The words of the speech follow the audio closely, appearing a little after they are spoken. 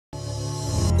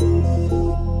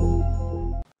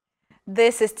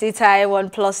This is s.t.e.r. One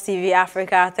Plus TV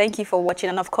Africa. Thank you for watching,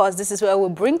 and of course, this is where we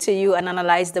bring to you and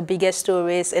analyze the biggest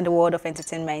stories in the world of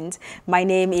entertainment. My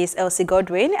name is Elsie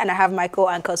Godwin, and I have my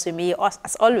co-anchors with me,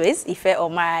 as always, Ife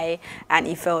Omai and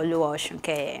Ife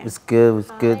Oluoshunke. It's good,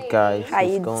 guys. How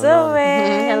you doing?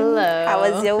 Hello. How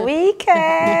was your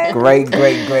weekend? Great.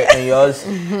 And yours?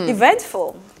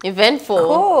 Eventful.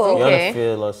 Cool. You want Okay. to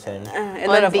fill us in? A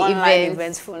lot of online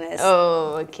eventfulness.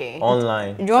 Oh, okay.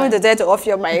 Online. Do you want me to dare to off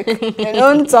your mic? And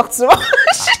don't talk too much.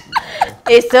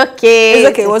 It's okay. It's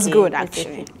okay. It was good,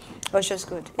 actually. It was just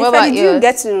good. What about did you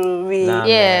get to read? Nah,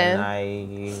 Yeah. man,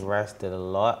 I rested a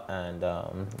lot, and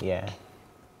yeah,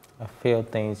 I feel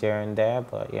things here and there,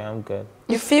 but yeah, I'm good.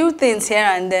 You feel things here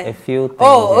and there. A few things.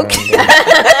 Oh, okay. Here and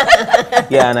there.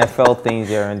 Yeah, and I felt things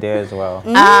here and there as well.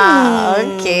 Ah,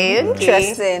 okay.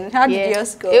 Interesting. How did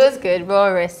yours go? It was good.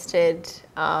 Well rested.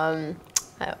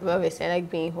 Obviously, I like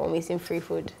being home, eating free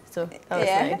food. So that was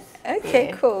nice. Okay,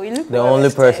 Yeah. cool. You look The well only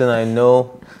rested. person I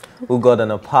know who got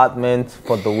an apartment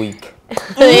for the week.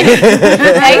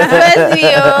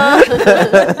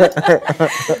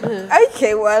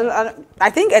 Okay, well, I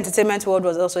think entertainment world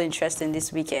was also interesting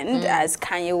this weekend as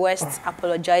Kanye West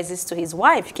apologizes to his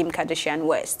wife, Kim Kardashian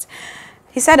West.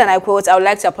 He said, and I quote, "I would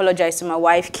like to apologize to my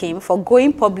wife, Kim, for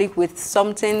going public with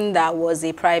something that was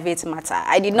a private matter.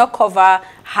 I did not cover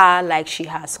her like she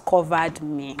has covered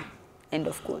me." End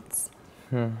of quotes.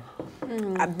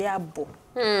 Abiabo.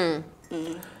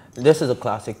 This is a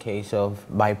classic case of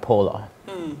bipolar,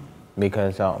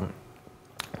 because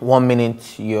 1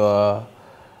 minute you're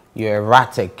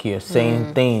erratic, you're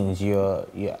saying things, you're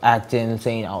acting,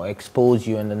 saying I'll expose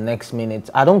you, and the next minute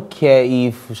I don't care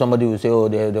if somebody will say, oh,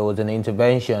 there was an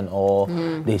intervention or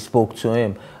they spoke to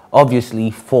him.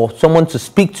 Obviously, for someone to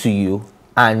speak to you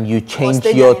and you change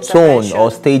your tone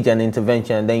or stage an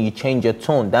intervention and then you change your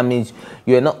tone, that means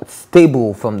you're not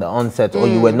stable from the onset, or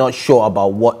you were not sure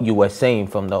about what you were saying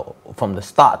from the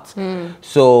start.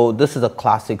 So this is a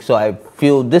classic. So I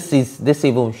feel this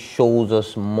even shows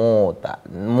us more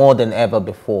than ever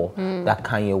before that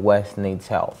Kanye West needs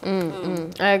help.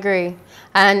 I agree.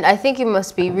 And I think it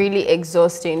must be really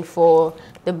exhausting for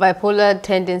the bipolar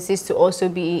tendencies to also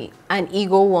be an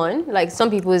ego one. Like some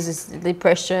people is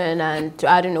depression and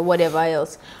I don't know, whatever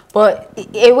else. But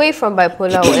away from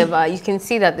bipolar or whatever, you can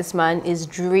see that this man is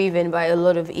driven by a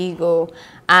lot of ego.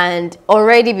 And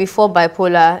already before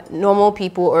bipolar, normal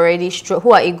people already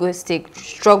who are egoistic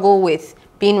struggle with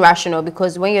being rational,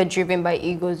 because when you're driven by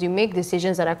egos, you make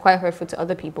decisions that are quite hurtful to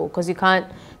other people because you can't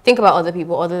think about other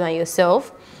people other than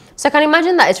yourself. So I can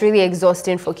imagine that it's really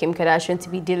exhausting for Kim Kardashian to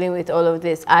be dealing with all of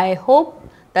this. I hope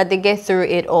that they get through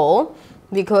it all,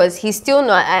 because he's still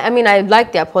not, I mean, I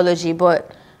like the apology,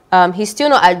 but he's still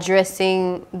not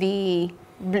addressing the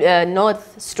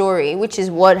North story, which is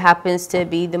what happens to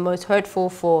be the most hurtful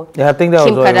for Yeah, I think that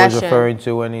Kim was what he was Kardashian. referring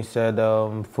to when he said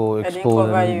for I didn't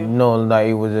cover you. exposing. No, like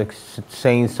he was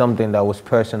saying something that was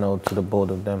personal to the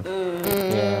both of them.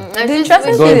 Yeah. I The just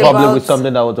interesting wish- Going thing public about- with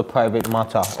something that was a private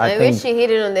matter. I think wish he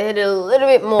hit it on the head a little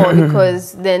bit more,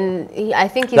 because then I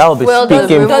think he's That would be fueled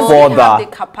speaking us Does for he that. have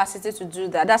the capacity to do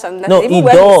that? That's another No, thing. he Even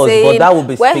when does, he's but saying, that would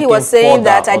be when he was speaking saying for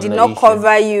that that I on did the not issue.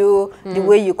 cover you the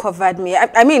way you covered me.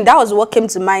 I mean, that was what came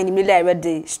to mind immediately I read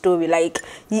the story. Like,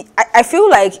 I feel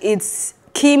like it's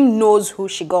Kim knows who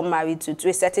she got married to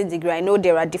a certain degree. I know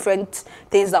there are different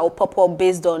things that will pop up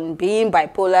based on being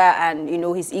bipolar and, you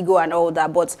know, his ego and all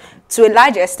that. But to a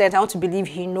large extent, I want to believe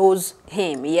he knows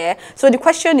him, yeah? So the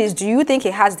question is, do you think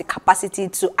he has the capacity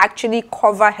to actually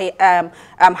cover her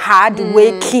the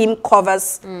way Kim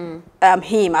covers him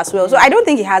as well? So I don't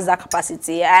think he has that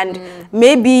capacity. And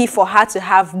maybe for her to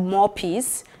have more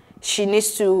peace, she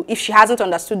needs to, if she hasn't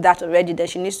understood that already, then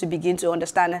she needs to begin to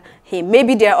understand him.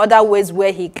 Maybe there are other ways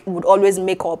where he would always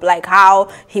make up, like how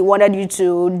he wanted you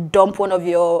to dump one of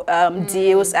your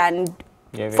deals and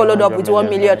followed up with 1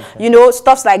 million, you know,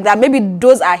 stuff like that. Maybe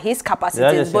those are his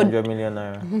capacities. But 100 million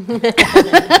naira.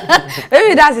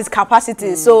 Maybe that's his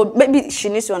capacity. So maybe she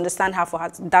needs to understand that for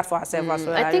herself as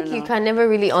well. I think don't you know. can never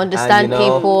really understand And, you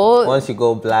know, people. Once you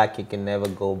go black, you can never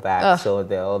go back. So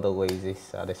there are other ways it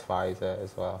satisfies her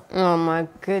as well. Oh my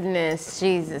goodness,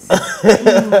 Jesus! I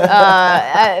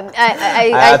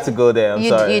had to go there. I'm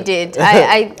sorry. You did.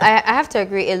 I have to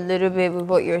agree a little bit with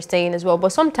what you're saying as well.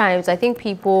 But sometimes I think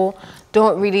people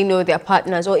don't really know their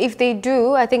partners, or if they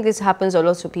do, I think this happens a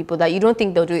lot to people, that you don't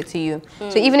think they'll do it to you.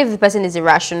 So even if the person is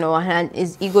irrational and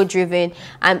is ego driven,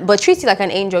 but treats you like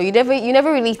an angel, you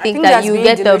never really think that you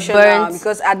get the burnt.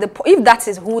 Because if that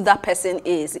is who that person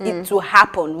is, it will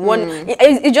happen.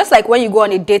 It's just like when you go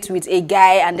on a date with a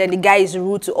guy and then the guy is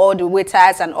rude to all the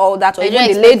waiters and all that, or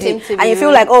even the lady, and you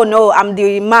feel like, oh no, I'm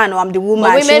the man or I'm the woman.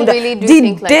 But women really do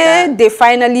think like that. They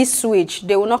finally switch,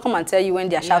 they will not come and tell you when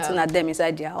they are shouting at them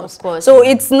inside their house. Of course. So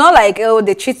it's not like, oh,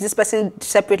 they treat this person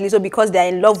separately, so because they're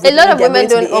in love with a lot of me, women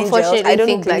don't unfortunately don't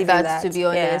think like that, that, to be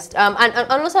honest. And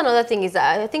also another thing is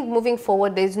that I think moving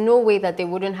forward, there's no way that they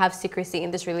wouldn't have secrecy in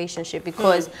this relationship,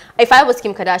 because if I was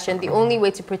Kim Kardashian, the only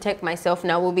way to protect myself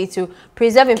now will be to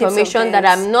preserve information that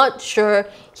I'm not sure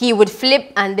he would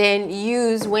flip and then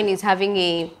use when he's having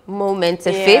a moment,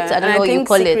 a fit. I don't know what you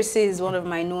call it. Secrecy is one of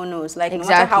my no-nos. Like, no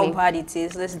matter how bad it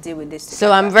is, let's deal with this together.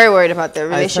 So I'm very worried about the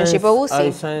relationship, but we'll see. I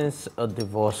sense a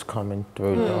divorce coming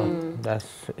through, though.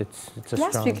 It's a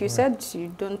Last strong week you said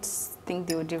you don't think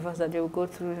they will divorce, that they will go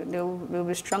through, they'll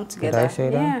be strong together. Did I say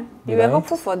that? Yeah. You were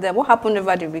hopeful for them. What happened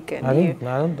over the weekend? I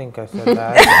don't think I said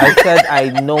that. I said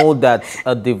I know that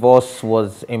a divorce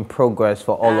was in progress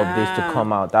for all of this to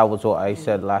come out. That was what I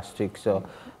said last week. So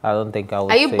I don't think I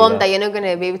would. Are you bummed that you're not going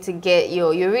to be able to get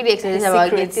you're really excited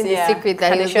about getting the secret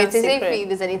that he was going to say for you?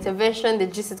 There's an intervention, the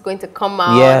gist is going to come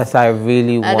out. Yes, I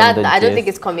really want the I don't think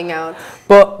it's coming out.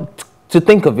 But to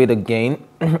think of it again,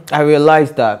 I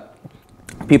realized that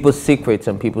people's secrets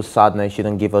and people's sadness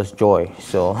shouldn't give us joy.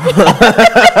 So are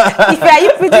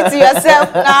you putting it to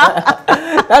yourself now?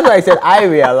 That's why I said I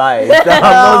realized. I'm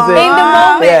not saying, in the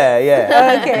moment.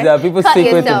 Yeah. Okay. That people's Cut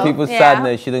secrets yourself. and people's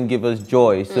sadness shouldn't give us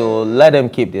joy. So let them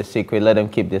keep their secret, let them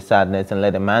keep their sadness, and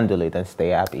let them handle it and stay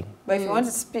happy. But if you want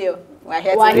to spill, we're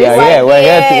here to we're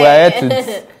here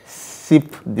to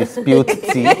sip dispute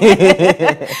tea.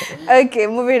 Okay,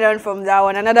 moving on from that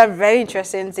one. Another very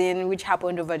interesting thing which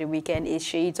happened over the weekend is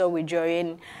s.t.e.r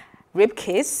withdrawing rape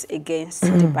case against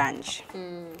the Banj.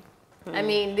 I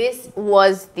mean, this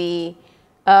was the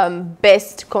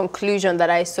best conclusion that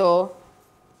I saw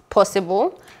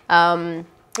possible. Really?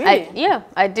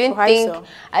 I didn't Why think... so?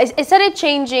 It started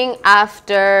changing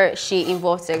after she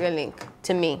involved s.t.e.r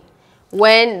to me.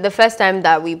 When the first time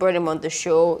that we brought him on the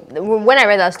show, when I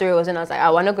read that story, I was like,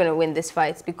 oh, we're not going to win this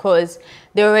fight, because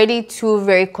there were already two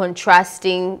very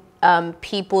contrasting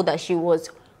people that she was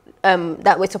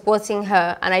that were supporting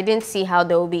her, and I didn't see how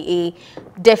there will be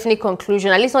a definite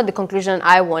conclusion, at least not the conclusion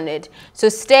I wanted. So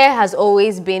s.t.e.r has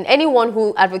always been, anyone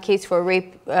who advocates for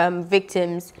rape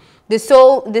victims, the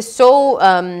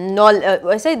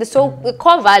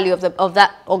core value of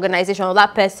that organization or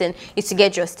that person is to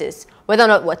get justice. Whether or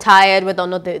not we're tired, whether or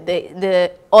not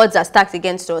the odds are stacked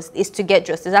against us, is to get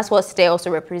justice. That's what s.t.e.r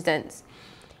also represents.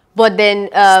 But then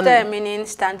s.t.e.r meaning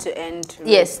stand to end rape.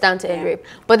 Yes, stand to end rape.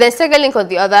 But then s.t.e.r on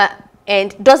the other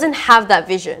end doesn't have that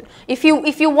vision. If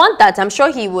you want that, I'm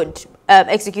sure he would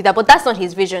execute that, but that's not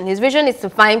his vision. His vision is to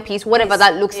find peace, whatever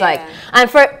that looks like.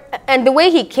 And the way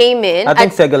he came in, I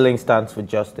think s.t.e.r stands for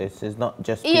justice. It's not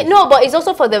just peace. no, but it's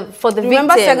also for the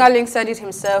Remember, victim. s.t.e.r said it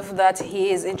himself that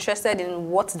he is interested in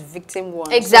what the victim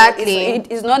wants. Exactly. So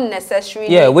it's not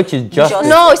necessarily. Yeah, which is justice.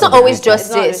 No, it's not always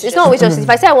justice. It's not always justice. If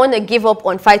I say I want to give up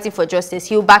on fighting for justice,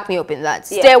 he'll back me up in that.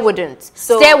 s.t.e.r wouldn't.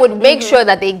 So, s.t.e.r would make sure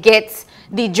that they get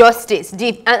the justice.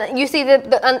 And you see,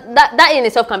 that in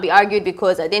itself can be argued,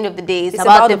 because at the end of the day, it's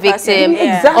about the victim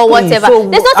or whatever. So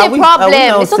there's not a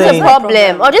problem. It's not a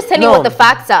problem. Or just tell me what the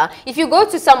facts are. If you go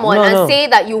to someone and say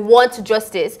that you want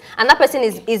justice, and that person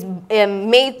is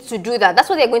made to do that, that's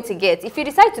what they're going to get. If you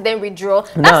decide to then withdraw,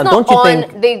 that's not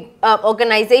on the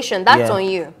organization. That's on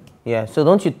you. Yeah, so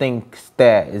don't you think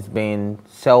s.t.e.r is being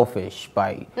selfish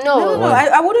by... No,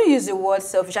 I wouldn't use the word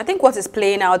selfish. I think what is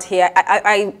playing out here,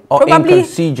 I or probably...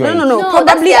 inconsiderate. No,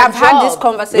 probably I've had this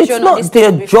conversation. It's not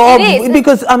their job,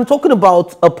 because I'm talking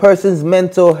about a person's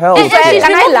mental health.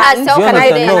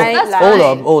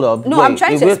 Hold up. No, I'm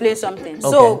trying to explain something. Okay.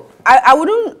 So, I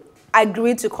wouldn't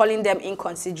agree to calling them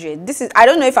inconsiderate. This is, I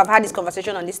don't know if I've had this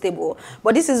conversation on this table,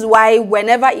 but this is why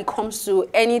whenever it comes to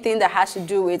anything that has to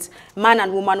do with man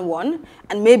and woman one,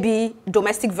 and maybe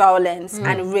domestic violence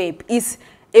and rape, is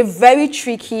a very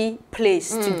tricky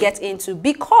place to get into,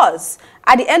 because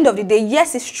at the end of the day,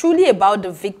 yes, it's truly about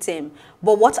the victim,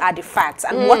 but what are the facts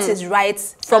and what is right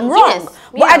from wrong? Yes.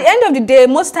 But at the end of the day,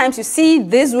 most times you see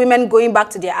these women going back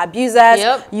to their abusers.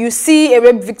 You see a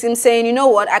rape victim saying, you know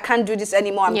what, I can't do this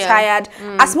anymore, I'm tired.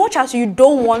 As much as you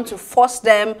don't want to force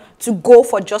them to go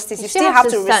for justice, you still have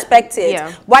to respect it.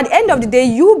 But at the end of the day,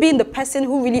 you being the person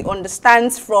who really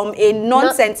understands from a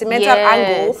non-sentimental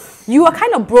angle, you are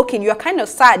kind of broken, you are kind of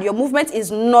sad, your movement is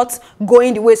not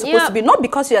going the way it's supposed to be, not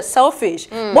because you're selfish,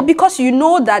 but because you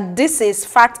know that this is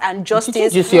fact and justice.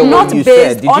 Did you just hear not what you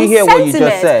based said? Did on you hear what you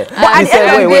sentiment. just said? But at the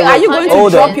end of the day, are you going to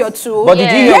drop your tool? But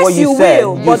did you hear what you said?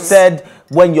 Will, you said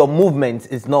when your movement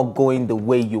is not going the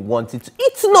way you want it to.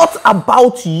 It's not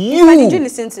about you. And did you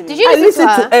listen to me? Did you I listen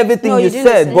listened to everything you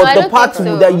said, but the part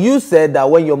that you said that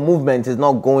when your movement is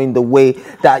not going the way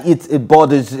that it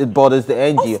bothers the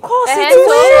NGO. Of course it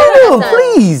is.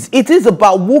 Please, it is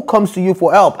about who comes to you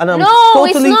for help, and I'm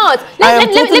totally. It's not. I am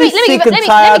totally sick and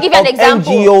tired of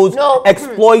NGOs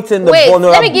exploiting the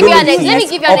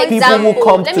vulnerabilities of people who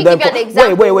come to them. Wait.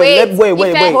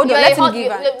 Hold on. Let me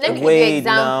give you an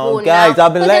example. Guys,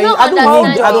 I've been letting.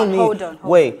 I don't need.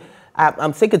 Wait.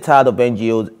 I'm sick and tired of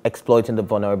NGOs exploiting the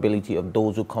vulnerability of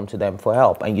those who come to them for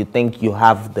help, and you think you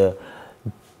have the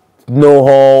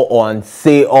know-how on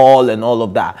say all and all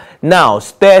of that. Now,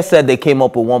 s.t.e.r said they came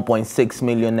up with 1.6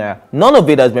 million naira. None of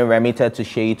it has been remitted to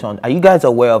Shaitan. Are you guys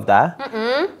aware of that?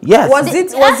 Yes. Was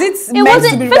it meant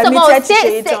to be remitted to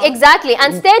Shaitan? Exactly,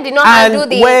 and s.t.e.r did not handle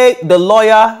the... where the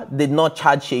lawyer did not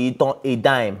charge Shaitan a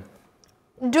dime.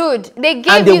 Dude, they gave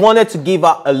and they wanted to give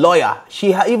her a lawyer.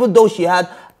 Even though she had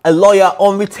a lawyer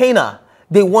on retainer,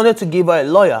 they wanted to give her a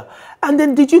lawyer. And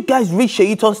then did you guys read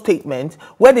Shaitan's statement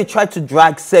where they tried to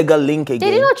drag Sega Link again?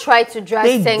 They did not try to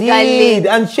drag Sega Link.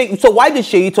 And so why did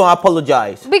Shaitan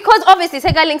apologize? Because obviously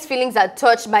Sega Link's feelings are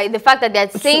touched by the fact that they're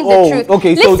saying the truth.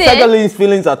 Okay, so Sega Link's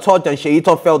feelings are touched and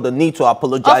Shaitan felt the need to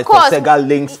apologize for Sega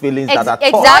Link's feelings that are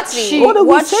touched. Exactly.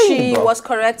 What she was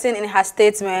correcting in her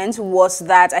statement was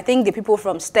that I think the people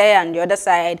from s.t.e.r and the other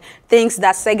side thinks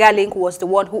that Sega Link was the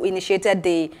one who initiated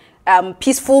the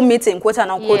peaceful meeting, quote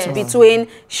and unquote, between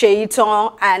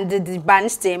Shaitan and the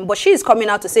band's team. But she is coming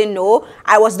out to say, no,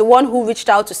 I was the one who reached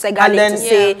out to Sega Link to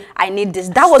say, I need this.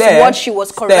 That was what she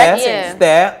was correcting.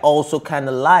 s.t.e.r also kind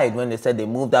of lied when they said they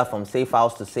moved her from safe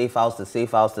house to safe house to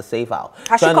safe house to safe house.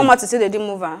 Has she come out to say they didn't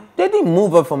move her? They didn't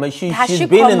move her from it. She's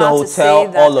been in the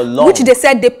hotel all along. Which they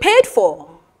said they paid for.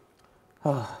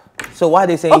 So why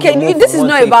they saying this is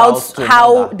not about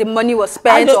how the money was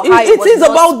spent or how it was is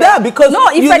about that because no,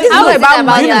 if it's not about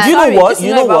money,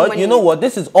 you know what?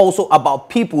 This is also about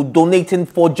people donating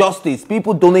for justice,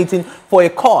 people donating for a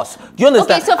cause. Do you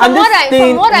understand? Okay, so from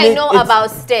what I know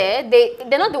about s.t.e.r,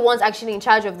 they're not the ones actually in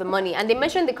charge of the money, and they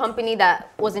mentioned the company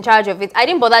that was in charge of it. I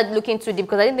didn't bother looking too deep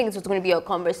because I didn't think it was going to be a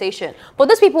conversation. But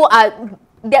those people are.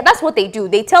 That's what they do.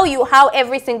 They tell you how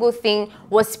every single thing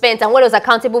was spent and what it was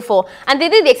accountable for. And they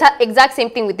did the exact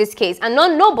same thing with this case. And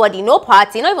nobody, no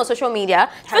party, not even social media,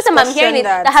 first time I'm hearing it,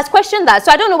 that has questioned that.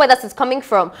 So I don't know where that is coming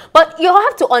from. But you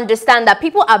have to understand that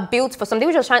people are built for something,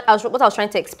 which was what I was trying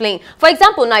to explain. For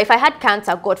example, now, if I had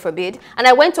cancer, God forbid, and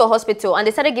I went to a hospital and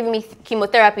they started giving me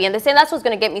chemotherapy and they said that's what's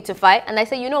going to get me to fight. And I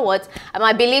said, you know what,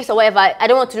 my beliefs or whatever, I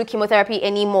don't want to do chemotherapy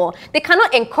anymore. They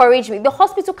cannot encourage me. The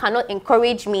hospital cannot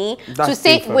encourage me to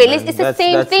say, wait, it's the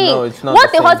same thing.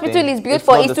 What the hospital is built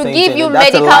for is to give you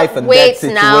medical wait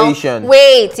now.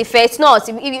 Wait, if it's not,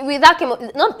 with that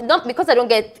not because I don't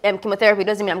get chemotherapy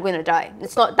doesn't mean I'm going to die.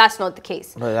 It's not. That's not the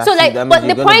case. So like, but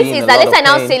the point is that let's say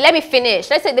now say, let me finish.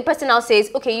 Let's say the person now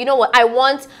says, okay, you know what, I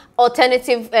want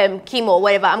alternative chemo or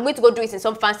whatever. I'm going to go do it in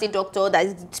some fancy doctor that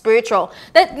is spiritual.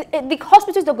 That the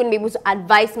hospitals are going to be able to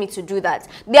advise me to do that.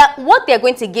 What they're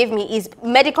going to give me is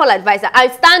medical advice. I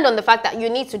stand on the fact that you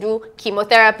need to do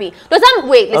chemotherapy. Does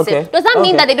that does that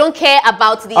mean that they don't care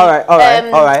about the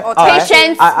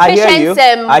patients,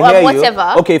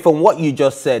 whatever? Okay, from what you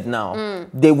just said now,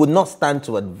 they would not stand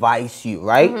to advise you,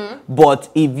 right? But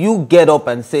if you get up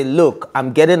and say, look,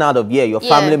 I'm getting out of here, your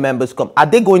family members come, are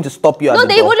they going to stop you at the door?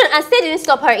 No, they wouldn't, and they didn't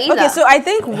stop her either. Okay, so I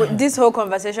think this whole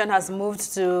conversation has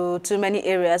moved to too many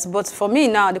areas. But for me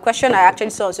now, the question I actually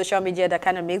saw on social media that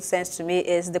kind of makes sense to me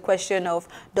is the question of,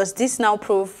 does this now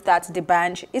prove that the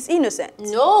band is innocent?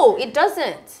 No, it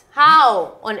doesn't.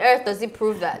 How on earth does it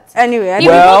prove that? Anyway,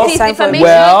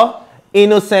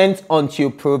 innocent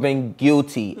until proven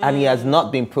guilty, and he has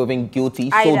not been proven guilty,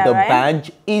 so the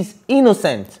band is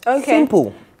innocent. Okay.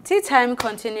 Simple. Tea time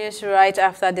continues right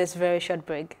after this very short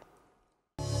break.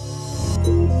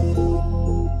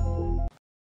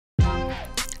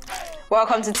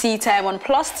 Welcome to Tea Time on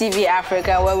Plus TV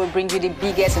Africa, where we bring you the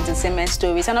biggest entertainment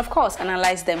stories and, of course,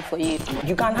 analyze them for you.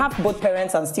 You can have both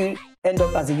parents and still end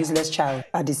up as a useless child.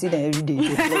 I see them every day.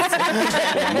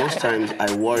 Most times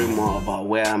I worry more about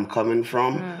where I'm coming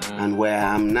from and where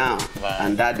I am now.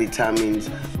 And that determines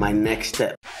my next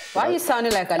step. Why are you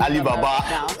sounding like Alibaba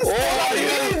now?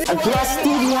 Plus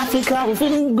TV Africa, we're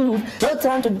feeling good. No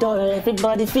time to dull,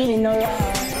 everybody feeling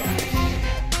alright.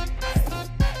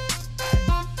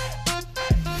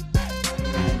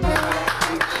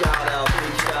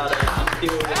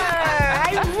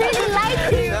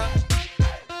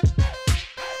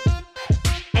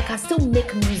 I can still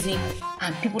make music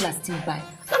and people are still buying.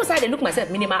 Sometimes I look myself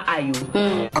minimal IU.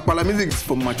 Akpala music is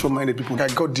for mature-minded people. I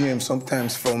got DMs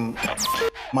sometimes from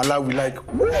Malawi, like,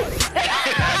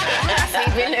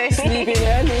 Sleeping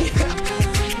early.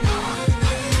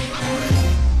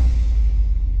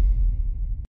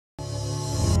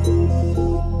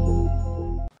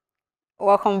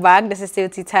 Welcome back. This is still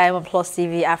Tea Time on Plus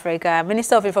TV Africa.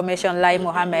 Minister of Information Lai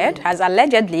Mohammed has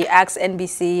allegedly asked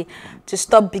NBC to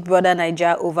stop Big Brother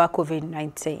Naija over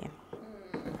COVID-19.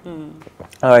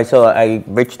 All right, so I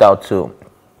reached out to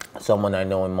someone I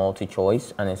know in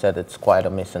MultiChoice, and he said it's quite a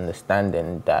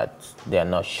misunderstanding that they're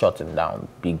not shutting down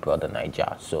Big Brother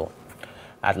Naija. So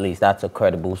at least that's a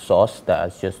credible source that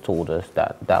has just told us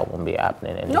that that won't be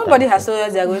happening anytime Nobody has soon. told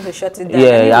us they're going to shut it down. Yeah,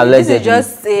 anyway, allegedly. This is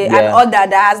just an order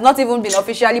that has not even been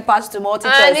officially passed to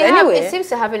MultiChoice anyway. It seems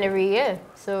to happen every year.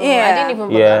 So Yeah. I didn't even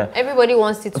bother. Yeah. Everybody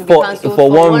wants it to be for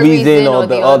cancelled one reason or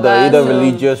the other, either so-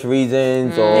 religious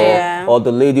reasons or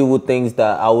the lady who thinks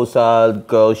that Hausa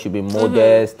girls should be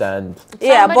modest and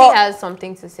Somebody has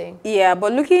something to say. Yeah,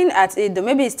 but looking at it, though,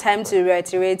 maybe it's time to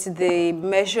reiterate the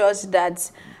measures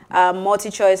that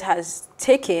MultiChoice has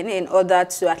taken in order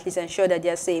to at least ensure that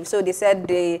they're safe. So they said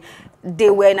they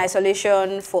were in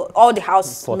isolation for all the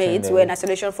housemates were in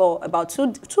isolation for about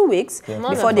two weeks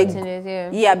before they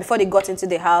before they got into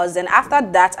the house. And after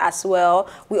that as well,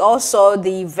 we all saw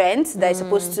the event that is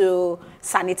supposed to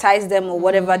sanitize them or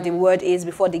whatever the word is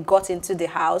before they got into the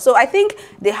house. So I think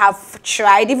they have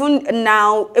tried. Even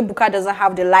now, Ebuka doesn't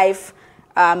have the live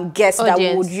guests that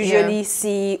we would usually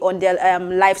see on their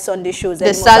live Sunday shows.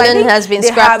 The salon has been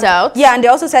scrapped out. Yeah, and they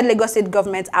also said Lagos State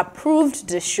government approved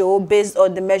the show based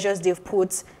on the measures they've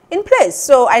put in place.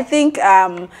 So I think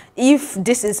if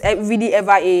this is really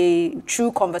ever a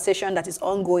true conversation that is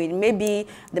ongoing, maybe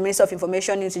the Minister of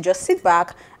Information needs to just sit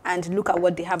back and look at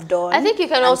what they have done. I think you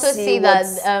can also see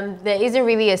that there isn't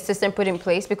really a system put in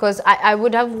place, because I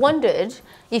would have wondered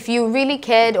if you really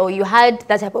cared or you had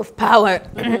that type of power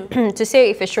to say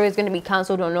if a show is going to be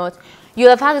cancelled or not. You'll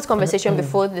have had this conversation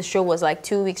before the show was like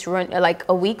 2 weeks like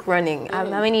a week running. How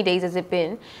many days has it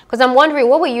been? Because I'm wondering,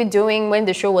 what were you doing when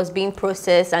the show was being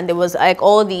processed and there was like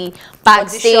all the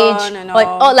backstage,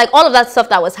 like all of that stuff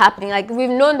that was happening? Like, we've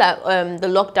known that the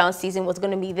lockdown season was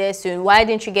going to be there soon. Why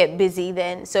didn't you get busy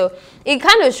then? So it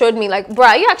kind of showed me like, bruh,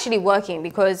 are you actually working?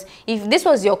 Because if this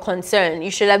was your concern,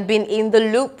 you should have been in the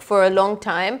loop for a long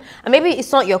time. And maybe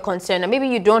it's not your concern, and maybe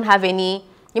you don't have any.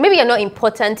 Maybe you're not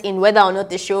important in whether or not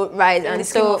the show rises, and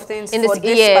so in this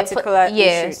particular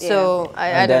issue. So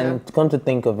I don't know. Come to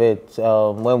think of it,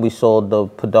 when we saw the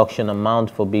production amount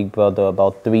for Big Brother,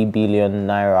 about 3 billion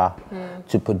naira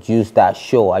to produce that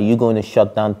show, are you going to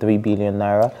shut down 3 billion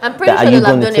naira? I'm pretty sure they'll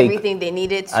have done everything they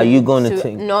needed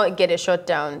to not get a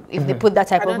shutdown if they put that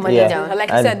type of money down. Like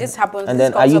you said, this happens. And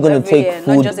then, are you going to take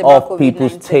food off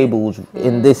people's tables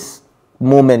in this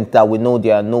moment that we know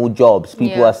there are no jobs?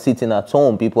 People are sitting at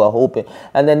home, people are hoping,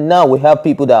 and then now we have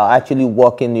people that are actually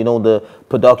working, you know, the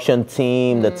production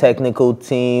team, the technical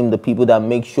team, the people that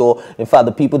make sure, in fact,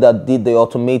 the people that did the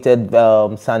automated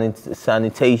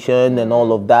sanitation and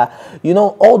all of that, you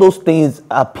know, all those things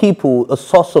are people, a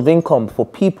source of income for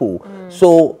people.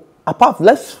 So apart,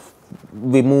 let's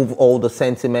remove all the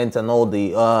sentiment and all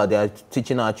the they are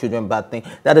teaching our children bad thing.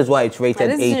 That is why it's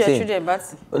rated 18.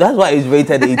 That's why it's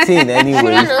rated 18 anyway.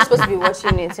 Children are not supposed to be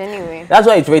watching it anyway. That's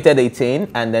why it's rated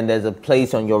 18, and then there's a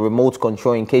place on your remote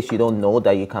control, in case you don't know,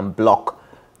 that you can block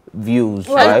views.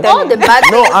 Right? All the bad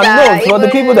no, things I know, for the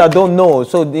people that don't know.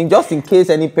 So just in case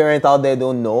any parent out there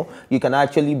don't know, you can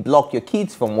actually block your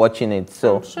kids from watching it.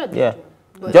 So I'm sure yeah.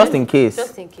 Just in case.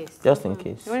 Just in case. Just in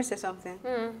case. You want to say something?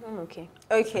 I'm okay.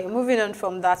 Okay, moving on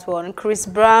from that one. Chris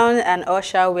Brown and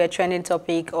Usher were trending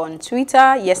topic on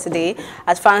Twitter yesterday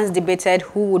as fans debated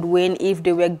who would win if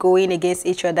they were going against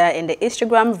each other in the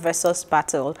Instagram versus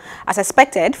battle. As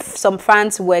expected, some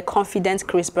fans were confident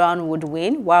Chris Brown would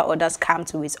win, while others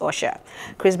camped with Usher.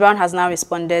 Chris Brown has now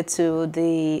responded to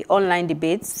the online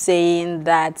debate, saying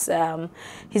that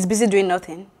he's busy doing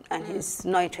nothing and he's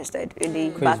not interested in the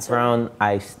Chris battle. Brown,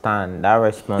 I stand. That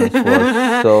response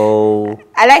was so.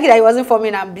 I like it that he wasn't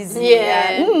forming I'm busy.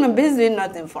 Yeah. I'm busy doing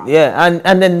nothing for me. Yeah,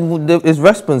 and then his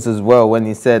response as well when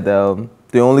he said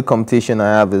the only competition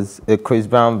I have is a Chris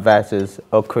Brown versus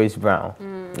a Chris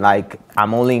Brown. Like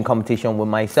I'm only in competition with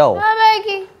myself. I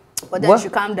beg you. But then you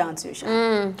should calm down too, Sha.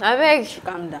 I beg.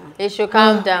 Calm down. It should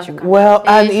calm down. Well,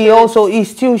 and he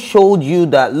still showed you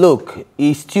that, look,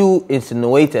 he still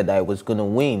insinuated that I was going to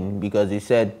win because he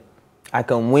said, I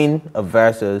can win a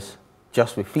versus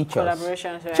just with features.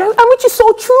 Collaborations, right? And which is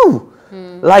so true.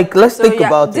 Like, let's think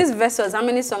about this it. versus, how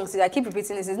many songs? I keep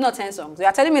repeating this. It's not 10 songs. You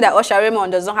are telling me that Usher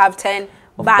Raymond does not have 10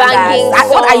 bangers. Banging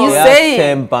What are you We have saying?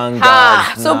 10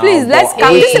 bangers So now, please, let's but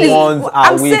count. which Listen, ones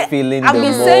are we feeling I've the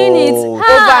been saying it most? over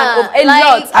and over. A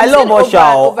lot. I I'm love saying over and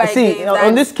Usher. over See, again on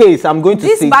that this case, I'm going to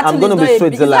this see. battle I'm going to is be not a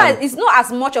big- Switzerland. it's not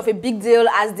as much of a big deal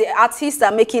as the artists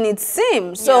are making it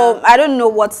seem. So I don't know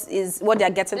what they're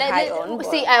getting high on.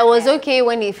 See, I was okay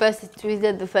when he first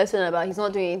tweeted the first one about he's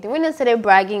not doing anything. When I started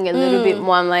bragging a little bit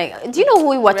more, I'm like, do you know who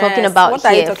we were talking about What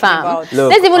are you here, talking fam? about? Look,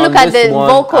 Let's even on look at this the one,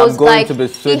 vocals. I'm going Like to be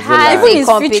he has Switzerland. a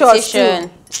His features competition.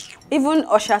 too. Even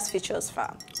Usher's features,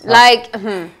 fam. Like,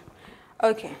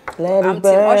 Okay. Let I'm it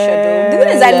Team Usher though. The burn,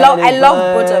 thing is, let I it love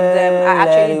both of them. I burn,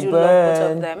 actually let do it love both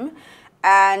burn. of them.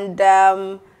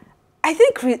 And I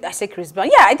think I say Chris Brown.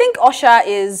 Yeah, I think Usher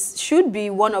should be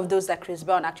one of those that Chris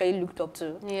Brown actually looked up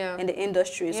to in the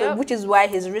industry. So which is why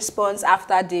his response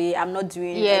after the I'm not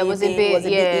doing anything was a bit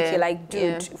icky. Like,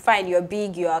 dude, fine, you're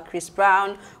big, you are Chris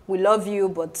Brown, we love you,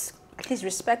 but at least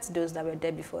respect those that were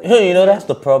there before you. You know, that's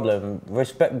the problem.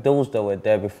 Respect those that were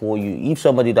there before you. If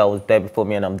somebody that was there before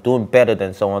me and I'm doing better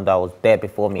than someone that was there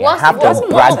before me, I have to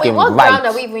brag him what right. ground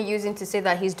are we even using to say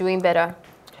that he's doing better?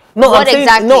 No, What I'm saying,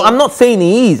 exactly? no, I'm not saying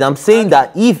he is. I'm saying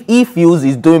that if he feels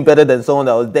he's doing better than someone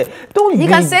that was there, don't He be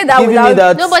can say that giving me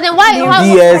without- that No, but then why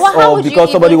BS how or would you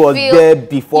because somebody even was feel, there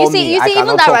before you see, me. I even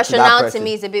cannot that talk to that rationale to person.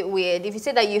 me is a bit weird. If you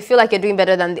say that you feel like you're doing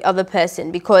better than the other person,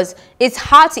 because it's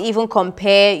hard to even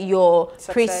compare your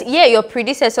your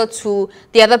predecessor to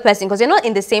the other person because you're not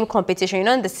in the same competition, you're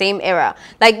not in the same era.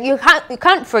 Like you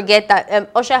can't forget that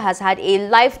Usher has had a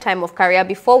lifetime of career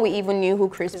before we even knew who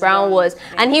Chris Brown was,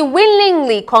 and he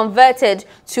willingly converted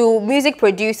to music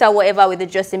producer, whatever, with the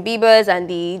Justin Biebers and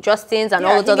the Justins and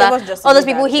all those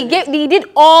people. He did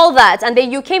all that, and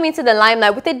then you came into the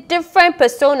limelight with a different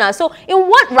persona. So, in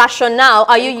what rationale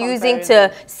are you using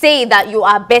to say that you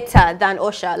are better than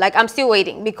Usher? Like, I'm still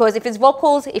waiting because if it's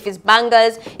vocals, if it's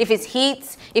bangers, if it's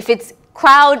hits, if it's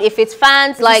crowd, if it's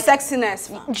fans, like sexiness.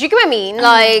 Do you get what I mean?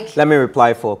 Like, let me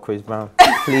reply for Chris Brown.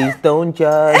 Please don't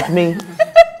judge me.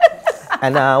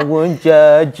 And I won't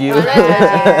judge you.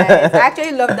 I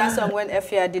actually love that song when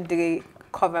F.I.R. did the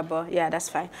cover, but yeah, that's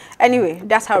fine. Anyway,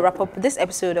 that's how I wrap up this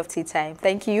episode of Tea Time.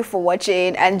 Thank you for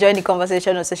watching and join the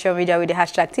conversation on social media with the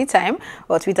hashtag Tea Time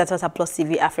or tweet at us at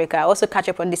 +TV Africa. Also catch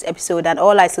up on this episode and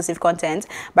all our exclusive content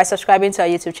by subscribing to our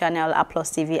YouTube channel at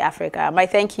 +TV Africa. My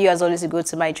thank you as always go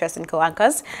to my interesting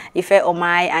co-anchors, Ife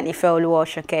Omai and Ife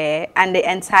Oluwa and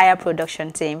the entire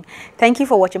production team. Thank you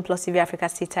for watching +TV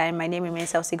Africa's Tea Time. My name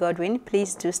remains Elsie Godwin.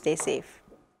 Please do stay safe.